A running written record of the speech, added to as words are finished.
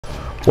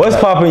What's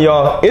poppin',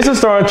 y'all? It's a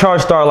Star in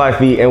Charge Star Life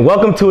feed, and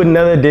welcome to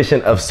another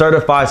edition of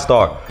Certified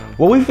Star,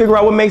 where we figure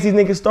out what makes these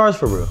niggas stars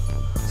for real.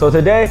 So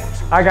today,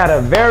 I got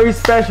a very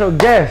special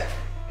guest.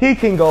 He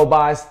can go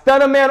by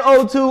Stunna Man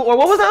 02, or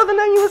what was the other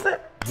name you was saying?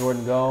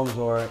 Jordan Gomes,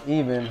 or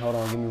even, hold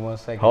on, give me 1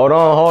 second. Hold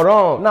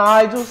on.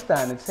 Nigel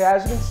Standard.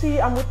 As you can see,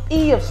 I'm with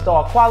E of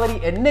Star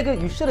Quality, and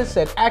nigga, you should have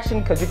said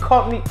action because you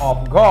caught me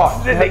off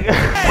guard.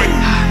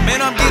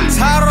 Man, I'm getting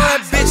tired of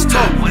that bitch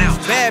talk.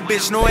 Bad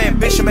bitch, no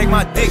ambition, make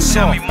my dick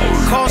soft.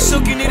 Call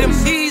Silk, you need them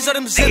P's or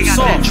them zips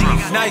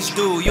off. Nice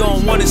dude, you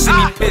don't want to see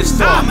me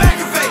pissed off. I'm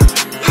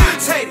aggravated,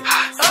 irritated,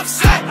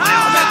 upset.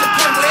 I'm at the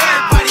point where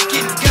everybody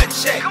getting gut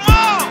checked.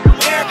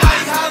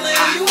 Everybody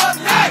hollering, you up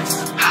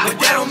next. But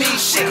that don't mean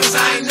shit, cause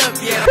I ain't up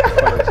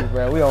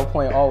yet. We on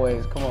point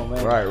always. Come on,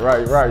 man.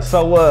 Right.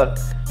 So,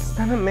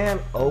 Stunna Man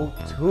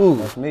 02.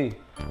 That's me.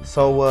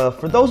 So,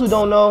 for those who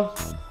don't know,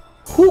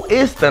 who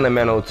is Stunna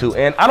Man 02?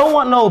 And I don't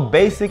want no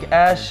basic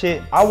ass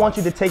shit. I want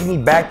you to take me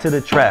back to the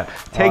trap.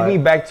 Take me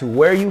back to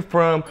where you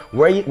from,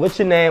 what's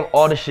your name,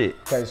 all the shit.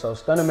 Okay, so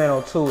Stunna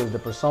Man 02 is the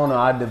persona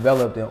I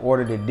developed in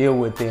order to deal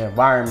with the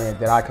environment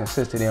that I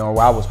consisted in, or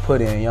where I was put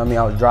in, you know what I mean?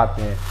 I was dropped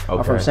in. Okay.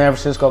 I'm from San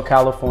Francisco,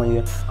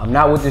 California. I'm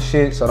not with the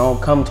shit, so don't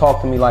come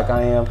talk to me like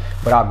I am,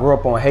 but I grew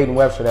up on Hayden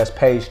Webster, that's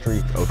Page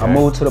Street. Okay. I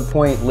moved to the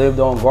Point, lived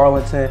on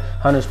Garlington,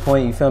 Hunters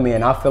Point, you feel me?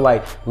 And I feel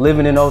like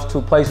living in those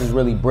two places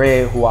really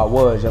bred who I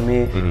was, you know what I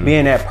mean?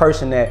 Being that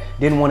person that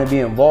didn't want to be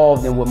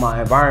involved in what my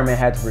environment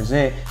had to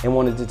present and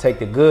wanted to take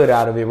the good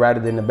out of it rather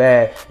than the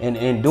bad. And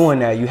in doing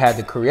that, you had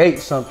to create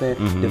something,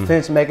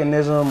 defense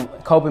mechanism,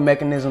 coping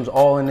mechanisms,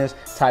 all in this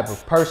type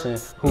of person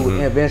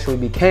who eventually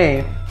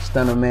became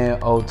Stunna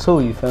Man 02,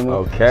 you feel me?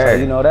 Okay. So,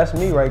 you know, that's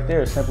me right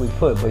there, simply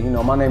put. But, you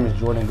know, my name is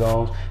Jordan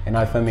Gomes, and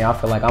I feel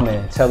like I'm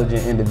an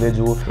intelligent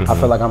individual. I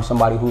feel like I'm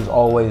somebody who's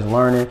always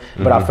learning,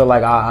 but I feel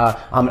like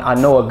I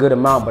know a good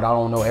amount, but I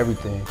don't know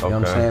everything. You know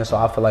what I'm saying? So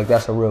I feel like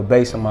that's a real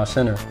base in my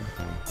center.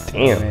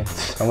 Damn.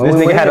 This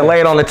nigga had to lay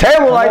it on the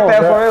table like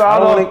that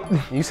for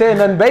him. You said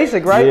nothing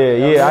basic, right?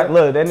 Yeah.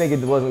 Look, that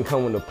nigga wasn't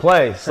coming to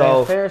play.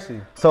 So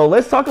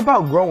let's talk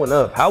about growing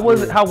up. How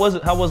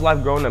was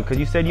life growing up? Because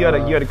you said you had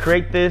to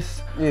create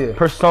this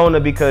persona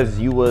because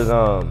you was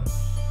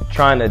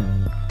trying to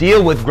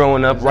deal with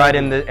growing up, right,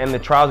 and the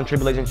trials and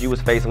tribulations you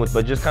was facing with,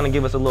 but just kind of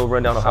give us a little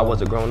rundown on how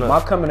was it growing up. My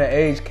coming of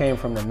age came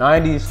from the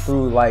 90s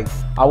through, like,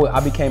 I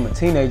became a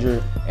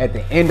teenager at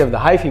the end of the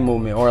hyphy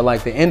movement, or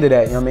like the end of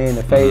that, you know what I mean,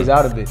 the phase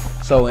out of it.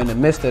 So in the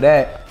midst of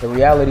that, the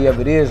reality of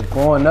it is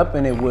growing up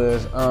in it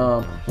was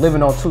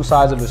living on two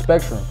sides of the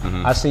spectrum.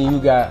 I seen you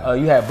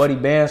had Buddy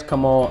Bands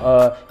come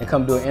on and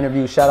come do an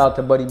interview. Shout out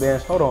to Buddy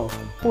Bands. Hold on,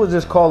 who is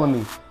this calling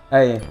me?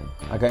 Hey,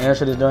 I can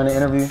answer this during the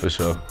interview? For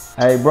sure.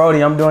 Hey,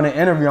 Brody, I'm doing an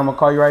interview. I'm gonna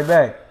call you right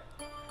back.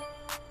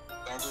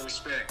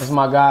 It's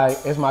my guy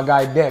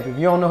Depp. If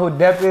you don't know who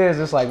Depp is,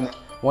 it's like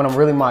one of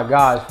really my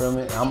guys, feel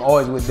me? I'm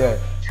always with Depp.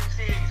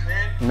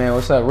 Man,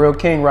 what's up? Real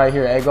King right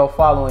here. Hey, go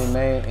follow him,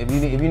 man. If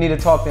you need to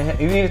talk to him,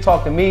 if you need to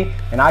talk to me,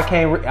 and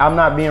I'm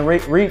not being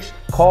reached,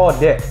 call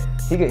Depp.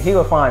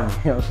 He'll find me.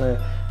 You know what I'm saying?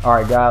 All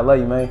right, God, love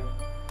you, man.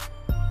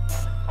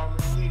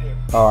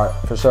 All right,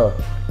 for sure.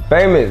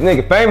 Famous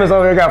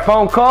over here got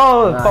phone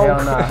calls.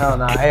 Hell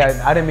nah. Hey,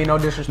 I didn't mean no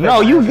disrespect.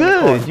 No, you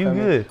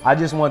good. I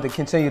just wanted to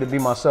continue to be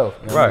myself.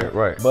 You know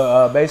right.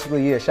 But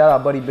basically, yeah, shout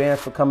out Buddy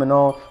Bands for coming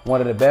on.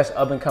 One of the best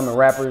up and coming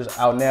rappers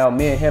out now.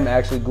 Me and him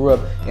actually grew up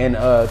in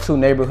two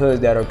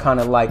neighborhoods that are kind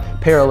of like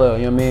parallel,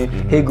 you know what I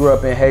mean? He grew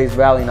up in Hayes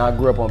Valley and I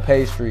grew up on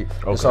Page Street.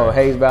 Okay. So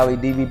Hayes Valley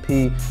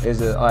DVP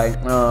is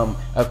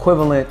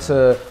equivalent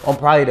to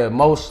probably the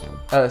most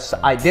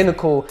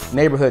identical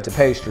neighborhood to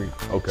Page Street.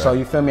 Okay. So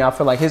you feel me? I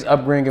feel like his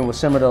upbringing was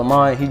similar to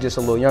mine. He's just a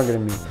little younger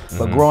than me.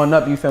 But growing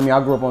up, you feel me? I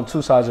grew up on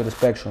two sides of the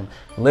spectrum.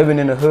 Living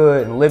in the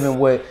hood and living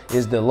what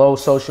is the low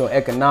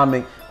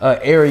socioeconomic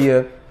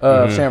area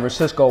of San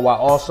Francisco, while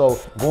also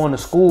going to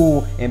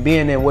school and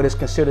being in what is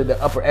considered the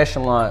upper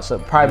echelon, so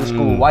private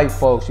school, white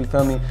folks, you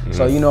feel me?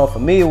 So, you know, for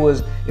me,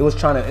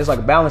 it's like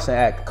a balancing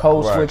act,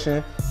 code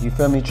switching, you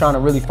feel me? Trying to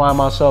really find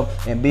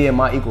myself and be in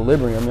my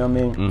equilibrium, you know what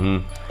I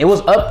mean? It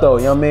was up though,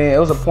 you know what I mean? It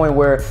was a point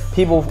where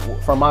people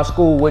from my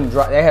school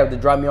they had to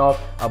drop me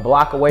off a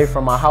block away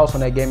from my house when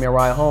they gave me a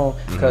ride home,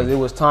 because it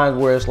was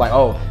times where it's like,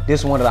 oh,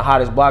 this is one of the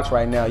hottest blocks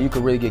right now, you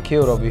could really get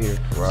killed over here.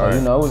 So,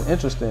 you know, it was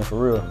interesting for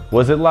real.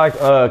 Was it like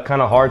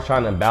kind of hard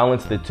trying to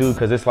balance the two?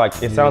 Because it's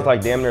like, it sounds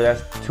like damn near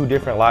that's two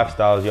different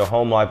lifestyles, your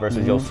home life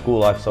versus your school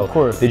life. So of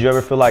course. Did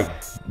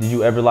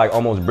you ever like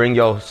almost bring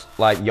your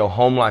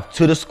home life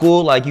to the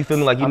school? Like, you feel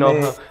me? Like, you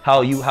know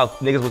how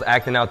niggas was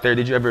acting out there.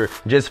 Did you ever,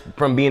 just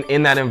from being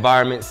in that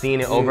environment,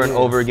 seeing it over and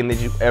over again,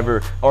 did you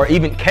ever, or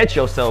even catch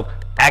yourself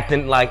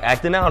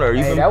acting out, or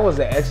you? Hey, that was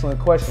an excellent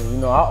question. You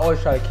know, I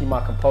always try to keep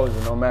my composure,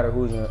 no matter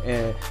who's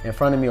in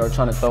front of me or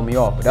trying to throw me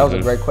off. But that was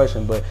a great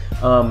question. But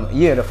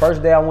yeah, the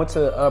first day I went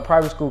to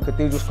private school,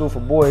 Cathedral School for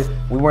boys.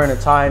 We wearing a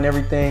tie and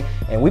everything,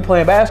 and we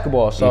playing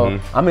basketball. So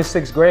I'm in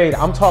 6th grade.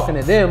 I'm talking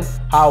to them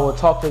how I would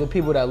talk to the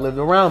people that lived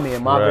around me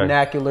in my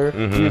vernacular,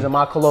 using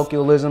my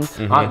colloquialisms.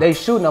 They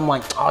shooting. I'm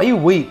like, oh, you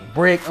weak,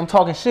 brick. I'm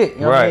talking shit.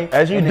 You know what I mean?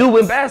 As you do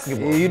in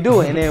basketball. You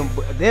do it, and then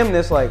them,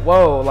 it's like,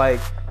 whoa,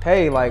 like.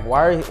 Hey, like,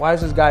 why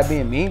is this guy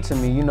being mean to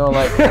me? You know,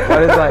 like,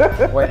 what is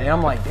like, and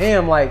I'm like,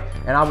 damn, like,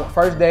 and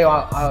first day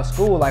of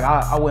school, like,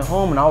 I went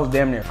home and I was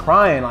damn near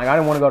crying. Like, I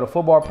didn't want to go to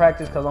football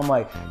practice because I'm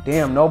like,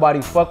 damn,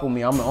 nobody fuck with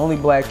me. I'm the only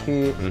black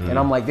kid, and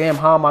I'm like, damn,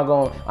 how am I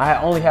going?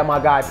 Only had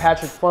my guy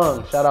Patrick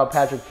Fung. Shout out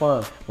Patrick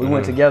Fung. We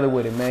went together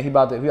with it, man. He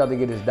about to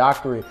get his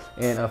doctorate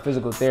in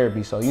physical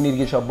therapy. So you need to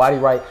get your body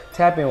right.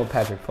 Tap in with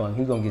Patrick Fung.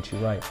 He's gonna get you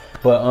right.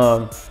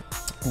 But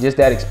just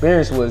that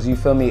experience was, you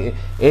feel me,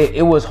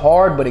 it was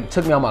hard, but it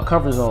took me out my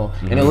comfort zone,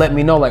 and it let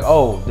me know, like,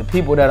 oh, the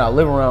people that I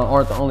live around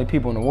aren't the only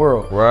people in the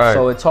world. Right.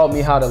 So it taught me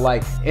how to,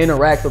 like,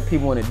 interact with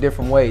people in a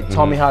different way. It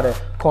taught me how to,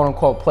 quote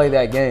unquote, play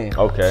that game.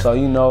 Okay. So,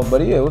 you know,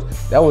 but yeah,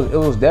 it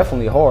was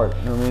definitely hard.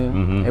 You know what I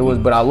mean? It was,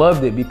 but I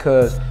loved it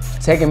because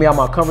taking me out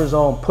my comfort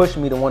zone pushed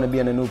me to want to be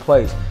in a new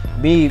place.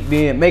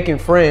 Making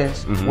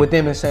friends with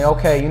them and saying,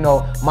 okay, you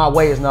know, my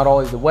way is not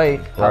always the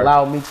way.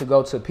 Allowed me to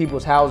go to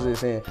people's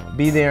houses and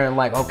be there and,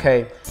 like,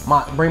 okay,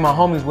 bring my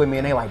homies with me,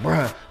 and they like,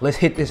 bruh, let's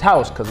hit this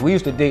house. Cause we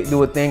used to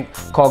do a thing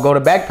called go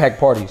to backpack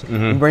parties.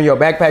 You bring your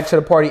backpack to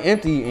the party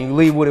empty and you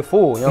leave with it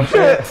full. You know what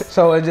I'm saying?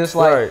 So it's just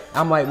like,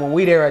 I'm like, when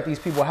we there at these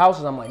people's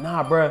houses, I'm like,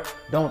 nah, bruh,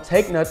 don't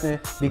take nothing,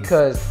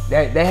 because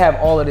they have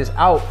all of this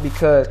out,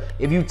 because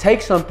if you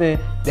take something,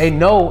 they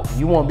know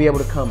you won't be able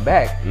to come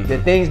back.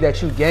 The things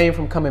that you gain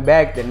from coming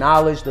back, the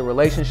knowledge, the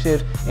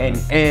relationships,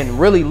 and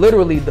really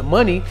literally the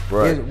money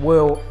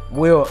will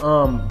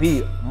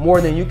be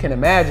more than you can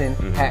imagine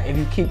if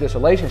you keep this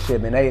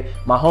relationship. And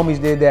my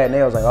homies did that, and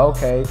they was like,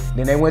 okay.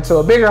 Then they went to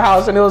a bigger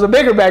house and it was a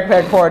bigger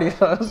backpack party.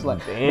 So I was like,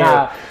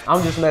 nah,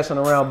 I'm just messing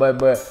around.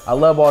 But I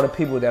love all the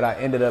people that I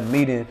ended up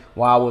meeting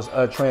while I was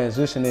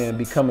transitioning and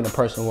becoming the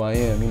person who I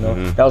am. You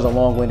know, that was a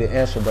long-winded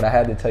answer, but I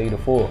had to tell you the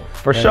full.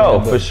 For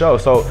sure.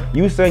 So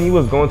you saying you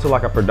was going to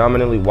like a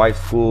predominantly white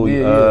school,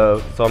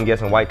 so I'm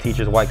guessing white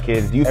teachers, white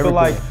kids. Do you feel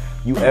like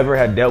you ever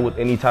had dealt with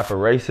any type of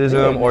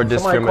racism or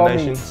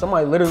discrimination?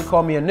 Somebody literally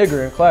called me a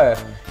nigger in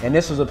class, and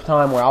this was a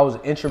time where I was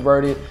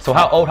introverted. So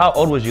how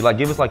old was you? Like,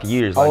 give us like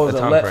years, like the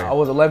time frame. I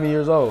was 11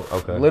 years old.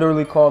 Okay.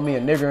 Literally called me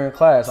a nigger in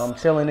class. I'm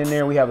chilling in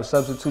there. We have a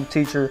substitute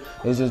teacher.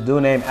 It's this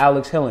dude named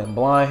Alex Hillen,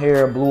 blonde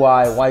hair, blue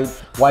eye,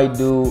 white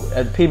dude.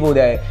 People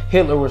that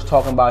Hitler was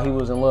talking about, he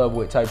was in love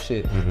with type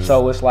shit.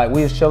 So it's like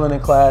we was chilling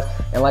in class,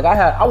 and like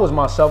I was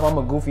myself. I'm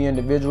a goofy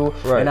individual,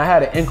 and I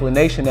had an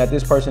inclination that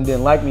this person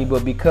didn't like me,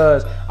 but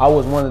because I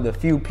was one of the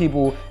few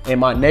people in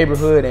my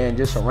neighborhood and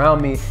just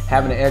around me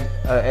having an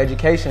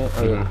education,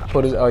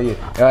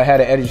 I had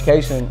an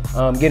education,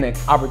 getting an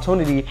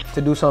opportunity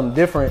to do something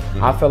different.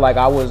 I feel like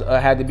I was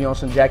had to be on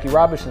some Jackie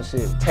Robinson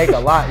shit. Take a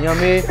lot, you know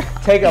what I mean?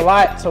 Take a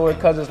lot,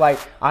 because it's like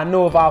I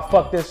knew if I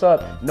fuck this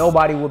up,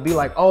 nobody would be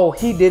like, oh,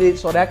 he did it,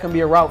 so that can be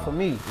a route for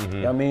me. You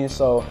know what I mean?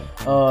 So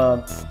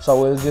it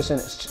was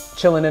just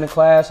chilling in the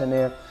class, and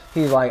then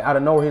he's like, out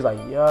of nowhere, he's like,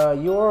 yeah,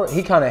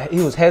 he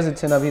was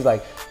hesitant he's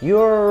like,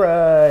 you're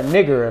a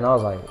nigger. And I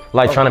was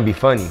like trying to be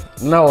funny.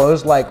 No,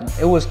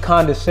 it was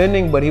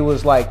condescending, but he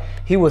was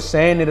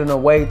saying it in a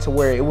way to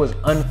where it was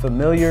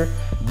unfamiliar,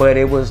 but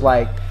it was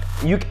like,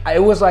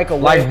 it was like a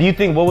way. Like, do you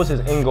think, what was his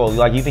end goal?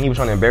 Like, you think he was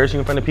trying to embarrass you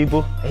in front of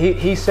people?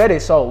 He said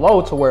it so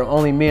low to where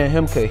only me and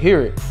him could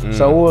hear it.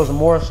 So it was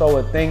more so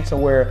a thing to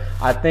where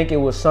I think it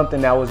was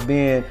something that was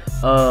being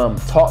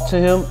taught to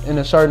him in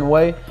a certain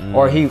way,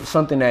 or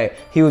something that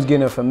he was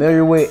getting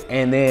familiar with,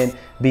 and then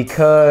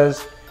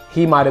because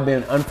he might have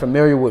been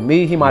unfamiliar with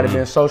me, he might have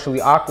been socially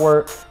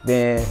awkward,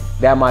 then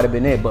that might have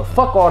been it. But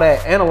fuck all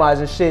that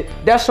analyzing shit.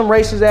 That's some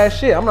racist ass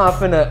shit. I'm not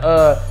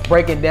finna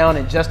break it down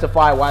and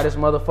justify why this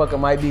motherfucker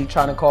might be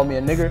trying to call me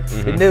a nigger.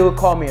 The nigga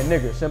called me a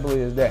nigger,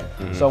 simply as that.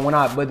 So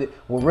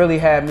what really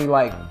had me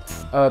like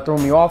threw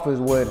me off is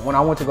when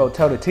I went to go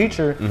tell the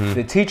teacher,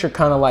 the teacher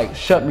kind of like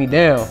shut me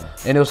down,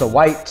 and it was a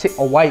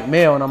white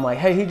male, and I'm like,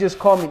 hey, he just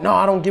called me. No,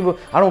 I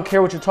don't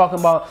care what you're talking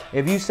about.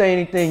 If you say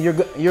anything,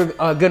 you're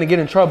gonna get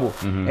in trouble.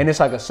 And it's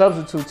like a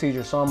substitute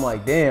teacher, so I'm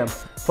like, damn,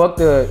 fuck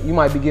you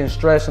might be getting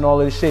stressed and all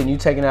of this shit, and you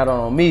taking that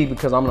on me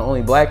because I'm the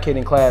only black kid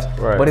in class.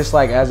 But it's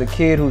like, as a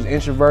kid who's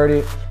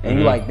introverted, and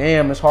you're like,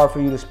 damn, it's hard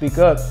for you to speak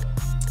up.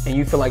 And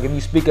you feel like if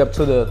you speak up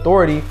to the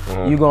authority,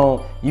 you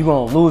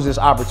gonna lose this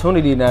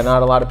opportunity that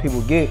not a lot of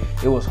people get.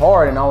 It was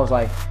hard, and I was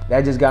like,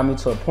 that just got me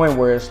to a point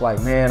where it's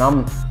like, man,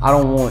 I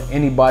don't want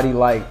anybody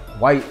like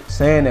white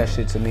saying that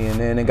shit to me. And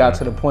then it got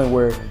to the point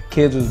where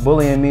kids was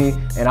bullying me,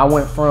 and I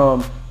went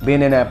from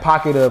being in that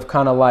pocket of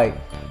kind of like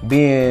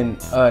being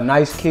a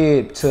nice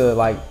kid to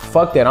like,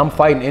 fuck that, I'm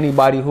fighting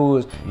anybody who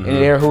is in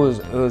there who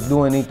is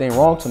doing anything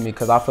wrong to me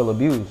because I feel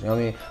abused, you know what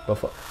I mean?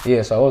 But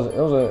yeah, so it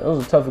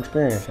was a tough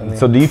experience. I mean,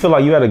 so do you feel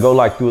like you had to go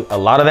like through a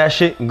lot of that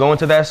shit going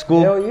to that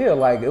school? Hell yeah,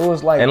 like it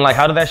was like. And like,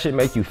 how did that shit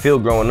make you feel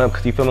growing up?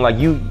 Because you feeling like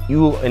you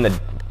in a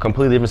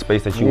completely different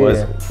space that you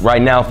was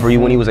right now for you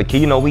when you was a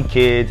kid. You know, we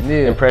kids,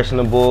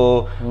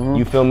 impressionable,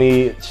 you feel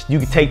me? You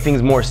could take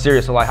things more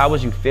serious. So like, how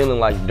was you feeling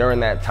like during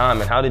that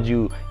time, and how did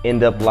you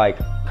end up like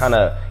kind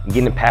of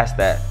getting past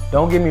that?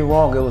 Don't get me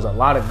wrong, it was a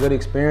lot of good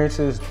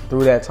experiences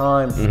through that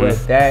time, but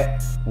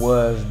that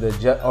was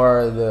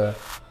the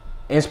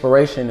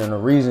inspiration and the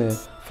reason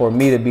for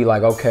me to be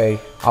like, okay,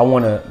 I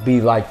want to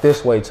be like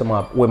this way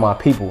with my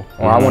people,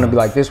 or I want to be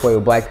like this way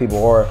with black people,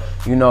 or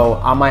you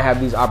know, I might have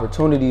these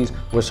opportunities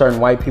with certain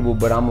white people,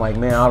 but I'm like,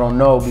 man, I don't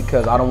know,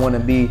 because I don't want to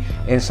be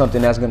in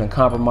something that's going to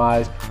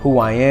compromise who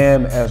I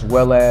am, as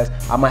well as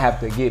I might have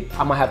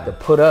to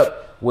put up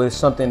with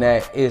something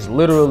that is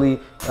literally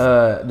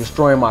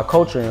destroying my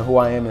culture and who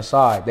I am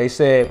inside. They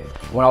said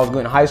when I was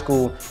going to high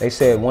school, they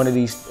said one of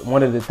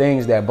the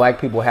things that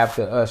black people have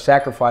to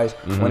sacrifice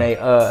when they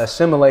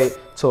assimilate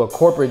to a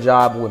corporate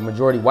job with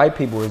majority white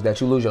people is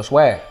that you lose your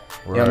swag.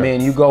 You know what I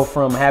mean? You go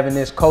from having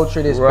this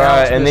culture, this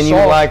bounce, and this then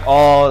soft, you like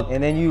all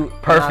and then you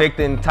perfect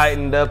and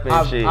tightened up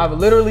and shit. I've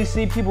literally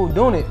seen people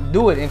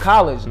do it in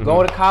college.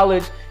 Go to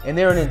college and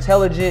they're an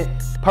intelligent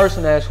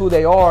person as who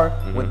they are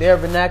with their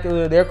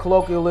vernacular, their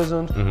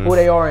colloquialisms, who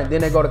they are, and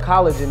then they go to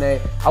college and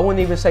I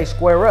wouldn't even say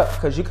square up,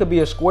 because you could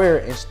be a square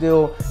and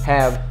still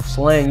have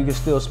slang. You can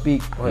still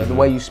speak the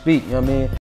way you speak. You know what I mean?